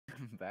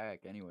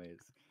back,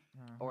 anyways.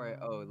 Or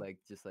like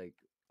just like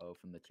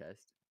from the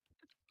chest.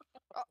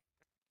 Oh.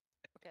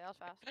 Okay, that was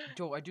fast.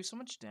 Yo, I do so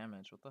much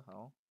damage. What the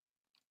hell?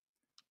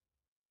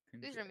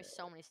 These are gonna be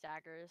so many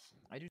stackers.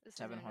 I do This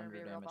isn't gonna be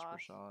 700 a real damage per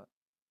boss. shot.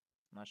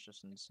 That's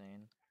just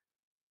insane.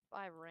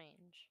 By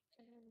range.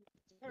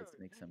 Let's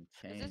make some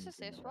Is change. this a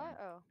safe spot?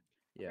 Oh.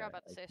 Yeah. Forgot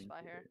about the I safe think spot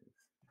it here. is.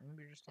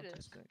 Maybe you're just It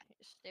is. autistic. You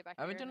just stay back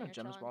I haven't here done a and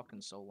you're chilling. GEMSBOK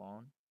in so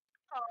long.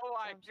 Oh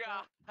my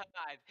GEMSBOK.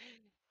 god.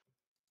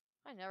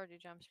 I never do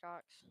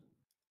GEMSBOKs.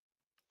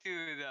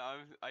 Dude,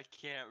 I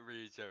can't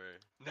reach her.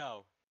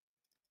 No.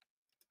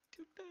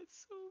 Dude,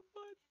 that's so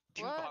fun.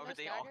 Dude, What? why No were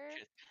they all stagger?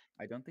 just...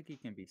 I don't think he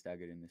can be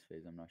staggered in this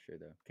phase. I'm not sure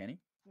though. Can he?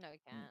 No, you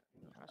can't.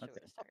 I should Okay.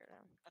 have staggered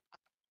him.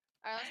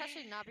 Alright, let's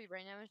actually not be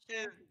brain damaged.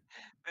 Dude,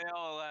 they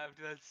all laughed.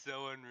 That's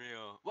so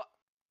unreal. What?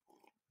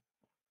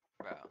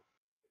 Bro.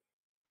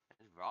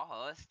 Raw,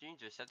 us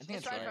strangers. I think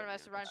It's it's right in right. front of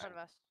us. Right in front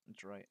of us.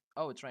 It's right.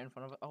 Oh, it's right in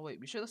front of it. Oh wait,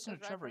 we should listen to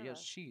It's right in Trevor. front He of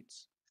has us.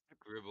 cheats.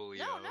 Gribble,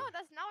 No, no,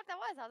 that's not what that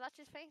was. I was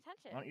actually just paying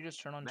attention. Why don't you just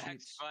turn on Max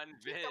cheats? fun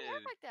Cheats vid. don't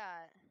work like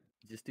that.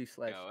 Just do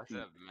slash Yo, what's cheat.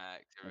 up,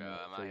 Max? and Bro,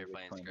 it'll I'm show out you here which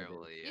playing coin it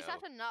Scribble, is. You yo. just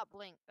have to not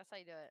blink. That's how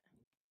you do it.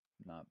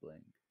 Not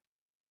blink.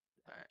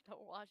 Alright.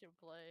 Don't watch him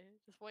play.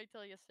 Just wait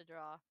till he gets to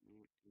draw.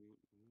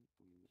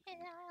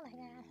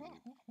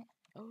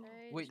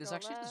 Okay, Wait, just this go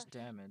actually does left.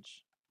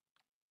 damage.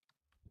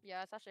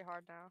 Yeah, it's actually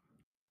hard now.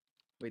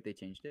 Wait, they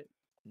changed it?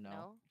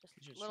 No. Just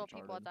He's just little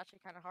people. retarded. It's actually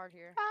kind of hard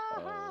here.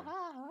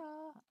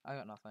 I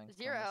got nothing. Kill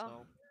 0.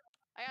 myself.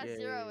 I got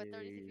 0 with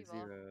 32 Yay,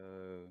 people.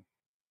 0.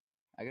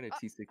 I got a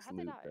T6 how'd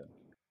they loot die? though.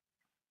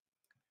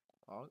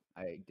 Oh,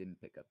 I didn't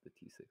pick up the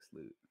T6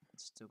 loot.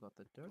 it's still got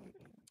the dirt.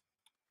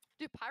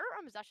 Dude, Pirate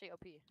Rum is actually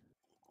OP.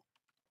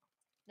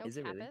 No Is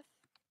it really? Capith.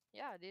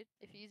 Yeah, dude.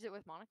 If you use it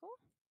with Monocle.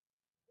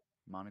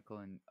 Monocle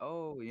and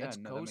yeah, That's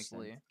no, that makes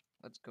ghostly. sense.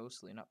 That's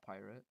ghostly, not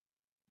pirate.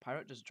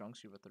 Pirate just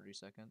drunks you for 30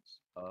 seconds.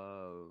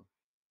 Oh,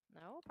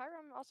 No, Pirate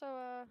Rum also,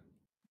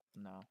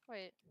 No,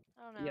 wait.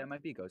 I don't know. yeah, it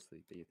might be ghostly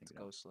that you it's think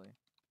of. ghostly.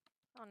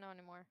 I don't know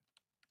anymore.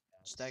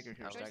 Stagger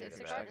here, Can we Can we stagger say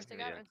here, Instacart?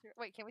 stagger Instacart? here. Yeah.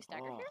 Wait, can we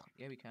stagger Oh, here?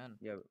 yeah, we can.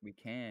 Yeah, we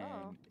can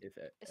Oh. if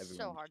It's everyone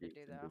so hard to cheats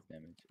do, and though. does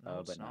damage. No,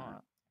 it's but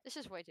not. It's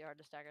just way too hard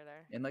to stagger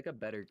there. In like a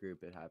better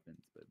group, it happens,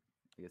 but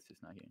I guess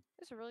just not here.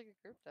 It's a really good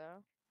group,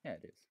 though. Yeah,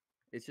 it is.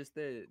 It's just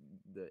the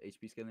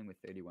HP scaling with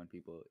 31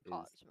 people is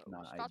not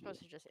Cosmos. ideal.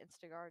 Cosmos is just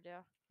Instaguard,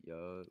 yeah.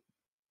 Yo,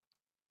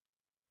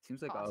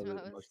 seems like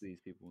Cosmos. most of these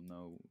people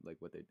know like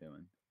what they're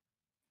doing.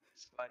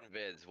 Fun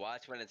vids.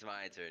 Watch when it's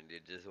my turn,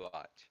 dude. Just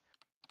watch.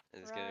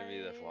 It's gonna be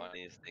the Right.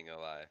 funniest thing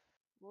alive.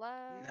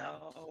 Left.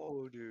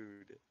 No,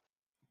 dude.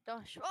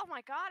 Don't shoot. Oh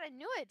my god, I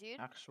knew it, dude.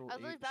 Actual I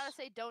was literally about to apes.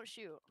 say don't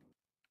shoot.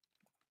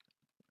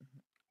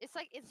 It's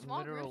like in small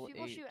Literal groups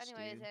people shoot apes,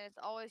 anyways, dude.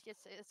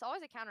 and it's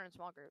always a counter in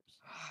small groups.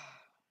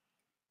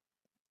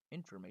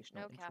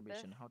 Informational No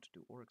information Capith. how to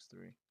do Oryx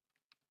 3.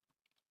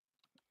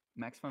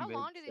 Max Fun How Vid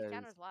long do these says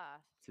counters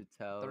last? to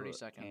tell 30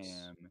 seconds.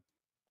 Cam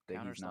that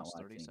Counter he's not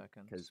stops 30 watching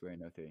seconds. because we're in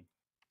 03.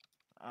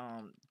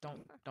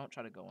 Don't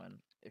try to go in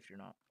if you're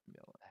not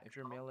melee. If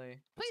you're melee,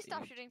 Please it's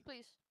stop idiot. shooting,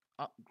 please.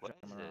 Oh, What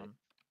is it? around.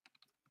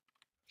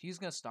 He's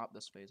gonna stop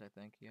this phase, I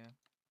think. Yeah.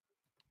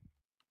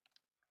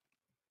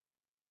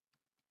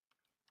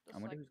 Just, I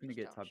wonder like, who's gonna just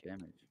get don't top shoot.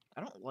 damage.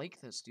 I don't like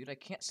this, dude. I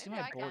can't see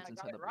Maybe my I bullets can.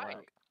 inside got the it right.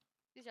 black.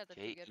 These guys are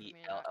too good for me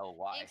to not.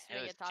 Jelly. Ink's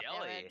gonna get top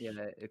damage. Yeah,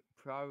 it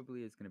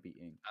probably is gonna be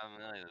Ink. I'm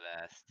really the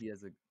best. He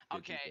has a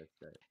good Okay. defense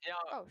set. Yo,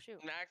 Oh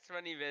shoot. Max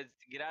Funny Vids,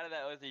 get out of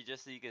that with me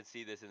just so you can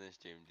see this in the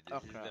stream, dude.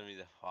 This is Okay. gonna be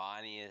the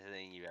funniest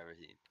thing you've ever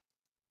seen.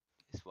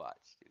 Just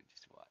watch, dude.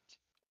 Just watch.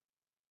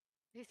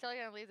 He's still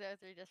gonna leave the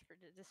 03 just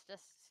to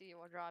see you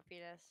will draw a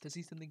penis. To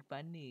see something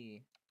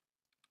funny.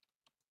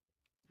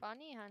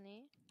 Funny,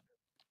 honey.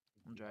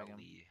 I'm dragging him.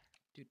 Jelly.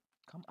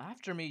 Come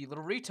after me, you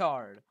little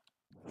retard.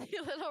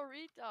 You little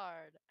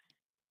retard.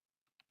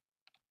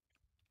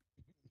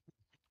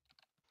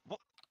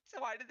 So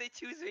why did they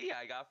choose me?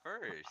 I got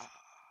first.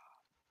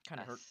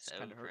 Kinda That's hurts. so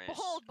Kinda hurts. cringe.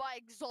 Behold my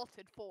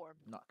exalted form.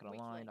 Not gonna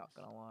lie. Not Weaklings.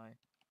 gonna lie.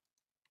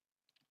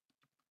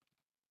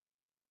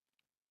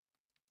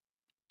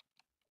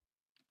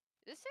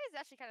 This phase is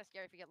actually kind of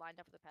scary if you get lined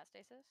up with the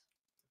pestasis.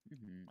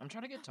 Mm-hmm. I'm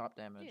trying to get top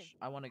damage.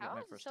 I want to get how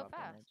my is it first so top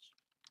fast? damage.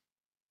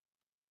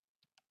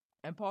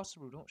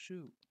 Impossible, don't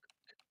shoot.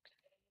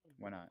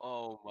 Why not?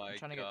 Oh my I'm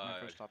trying to god. get my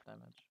first top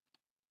damage.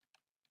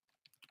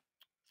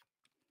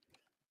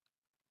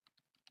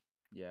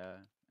 Yeah.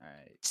 All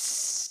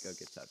right. Go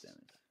get top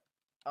damage.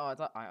 Oh, I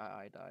thought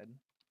I died.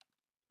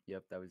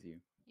 Yep, that was you.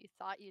 You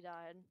thought you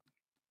died.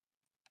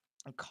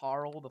 And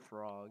Carl the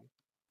frog.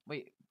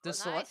 Wait,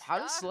 does Nice how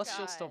does stuff,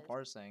 Celestial still guys.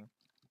 parsing?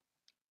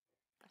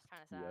 That's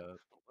kind of sad. Yep.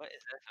 What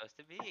is that supposed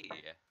to be?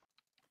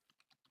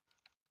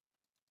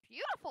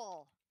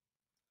 Beautiful.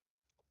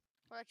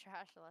 What a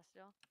trash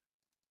celestial.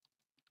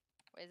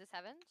 Wait, is this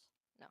heavens?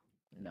 No.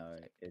 No,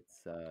 it's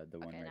the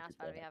one Okay, right now it's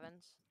before about to be heavens.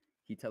 heavens.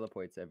 He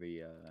teleports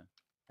everyone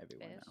Phase?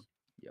 now.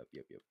 Yep.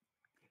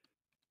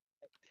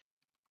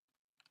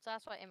 So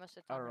that's why Amos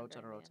sits Out on of him roads, out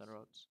of during roads, out of these.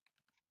 roads.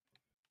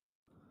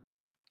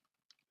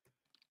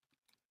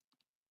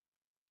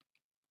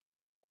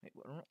 Wait,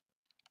 what?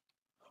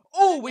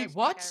 Oh, have no wait, snake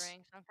what? eye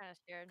ring, so I'm kind of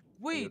scared. Are you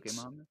Wait, okay,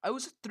 Mohammed? I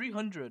was at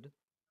 300,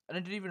 and I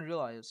didn't even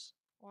realize.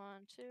 1,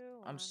 2,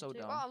 I'm 1, so 2.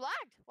 dumb. Oh, I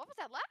lagged. What was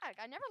that lag?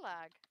 I never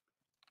lag.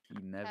 He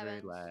never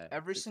Heavens. laughed.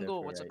 Every except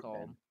single, for what's it right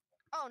called? then.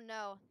 Oh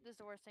no, this is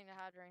the worst thing to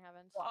have during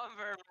heavens.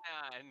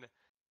 Lumberman.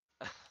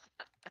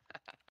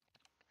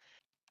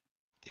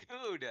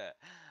 Dude,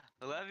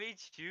 let me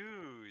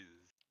choose.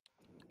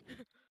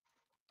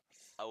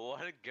 I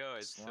wanna go.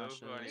 It's so Slashes.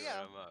 funny Where'd he when go?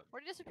 I'm up.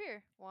 Where'd he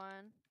disappear?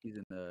 1, He's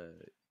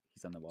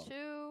on the wall.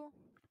 2,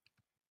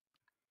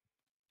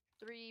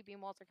 3.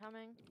 Beam walls are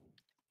coming.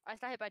 I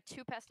got hit by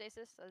 2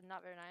 pestasis. That is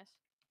not very nice.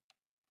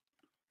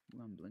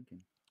 Ooh, I'm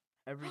blinking.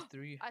 Every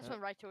 3. I just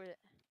went right to it.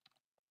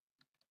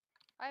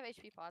 I have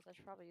HP pots. I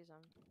should probably use them.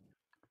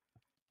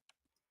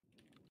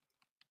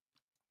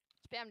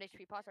 Spammed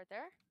HP pots right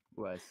there.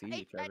 Ooh, I see you,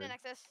 Right Trevor. to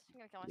Nexus. I'm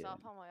gonna kill myself.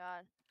 Oh my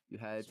god. You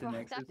had to Fuck,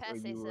 Nexus that or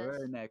you were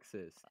pestasis. a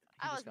Nexus. He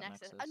I just was got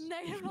Nexus. Nexus.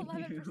 Negative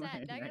 11%. You were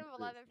Negative Nexus.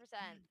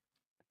 11%.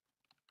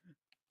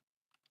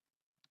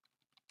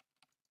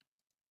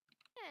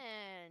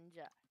 And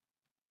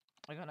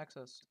I got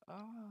Nexus.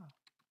 Ah.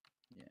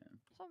 Yeah.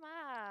 so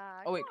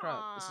mad. Oh wait, Come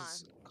crap. This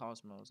is on.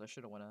 Cosmos. I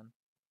should have went in.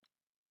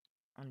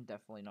 I'm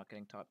definitely not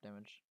getting top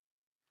damage.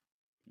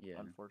 Yeah.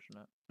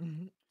 Unfortunate.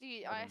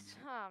 Dude, I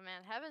oh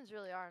man, heavens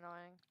really are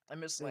annoying. I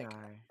missed They like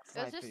are.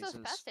 It was 5 just those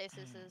faces.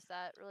 pestasises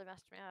that really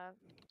messed me up.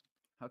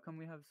 How come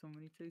we have so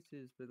many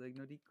chases but like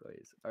no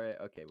decoys? All right.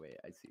 Okay. Wait.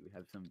 I see. We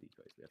have some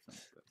decoys.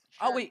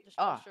 Oh, Shirt, wait, just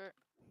go ah. shirt.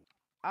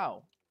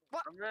 Ow.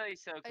 I'm really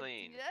so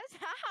clean.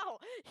 That's how.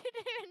 You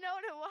didn't even know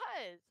what it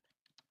was.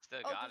 Still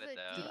Oh, got there's it a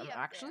though. Dude, I'm up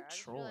actually there, I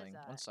just realized trolling.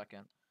 that. 1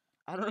 second.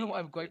 I don't know why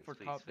I'm going for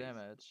Please, top please.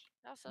 damage.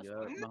 That was so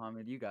Yeah, smart.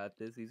 Mohammed, you got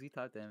this. Easy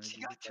top damage. She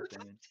Easy got top 2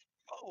 damage. times.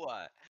 Oh,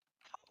 what?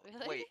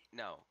 Really? Wait,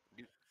 no.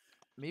 Dude,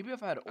 Maybe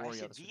if I had I Oreo,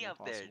 should this would be be up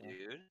there, impossible.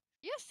 dude.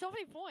 You have so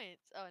many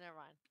points. Oh, never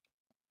mind.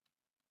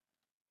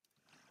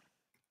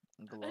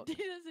 Good I luck. did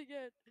this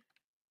again.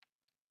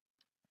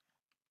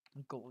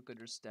 Good luck at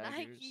your staggers.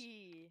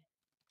 Nike.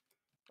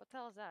 What the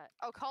hell is that?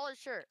 Oh, collared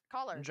shirt.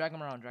 Collar. Drag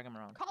him around, drag him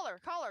around. Collar.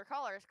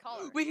 It's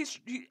collar. Wait, he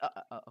okay.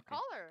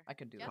 Collar. I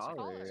can do Yes, this.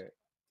 collar.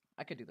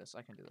 I can do this.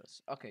 I can do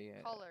this. Okay,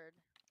 yeah. Collared.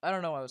 I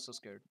don't know why I was so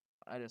scared.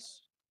 That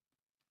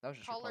was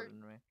just Collared.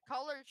 retarded to me.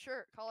 Collared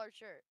shirt. Collared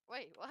shirt.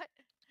 Wait, what?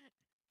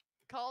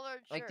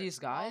 Collared shirt. Like these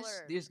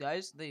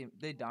guys,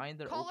 they die in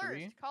their Collars.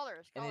 03,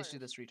 Collars. and they just do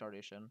this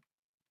retardation.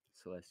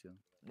 Celestial.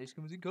 They just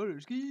come in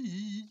colors.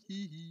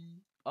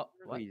 Oh,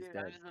 what? He's Dude,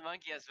 dead. I'm just a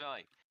monkey ass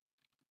smelling.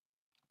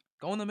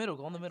 Go in the middle.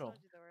 Go in I the middle. told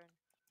you the word.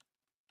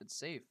 It's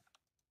safe.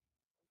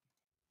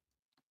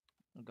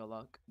 Good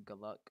luck. Good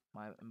luck.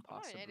 My I want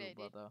impossible an 8-8, dude.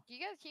 brother. Can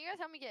you guys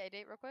help me get a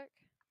date real quick?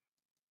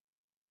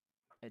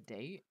 A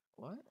date?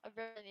 What? I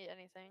barely need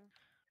anything.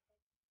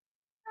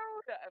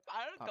 If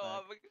I don't Pop go back.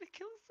 up, I'm gonna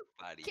kill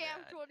somebody,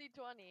 Cam man.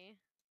 2020.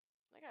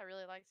 That guy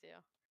really likes you.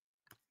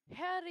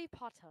 Harry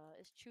Potter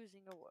is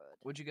choosing a word.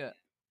 What'd you get?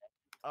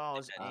 Oh,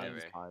 it's Dead eight.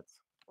 never. Pots.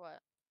 What?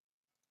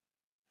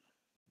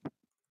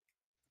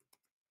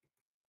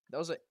 That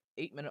was a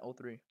 8-minute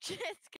 03. It's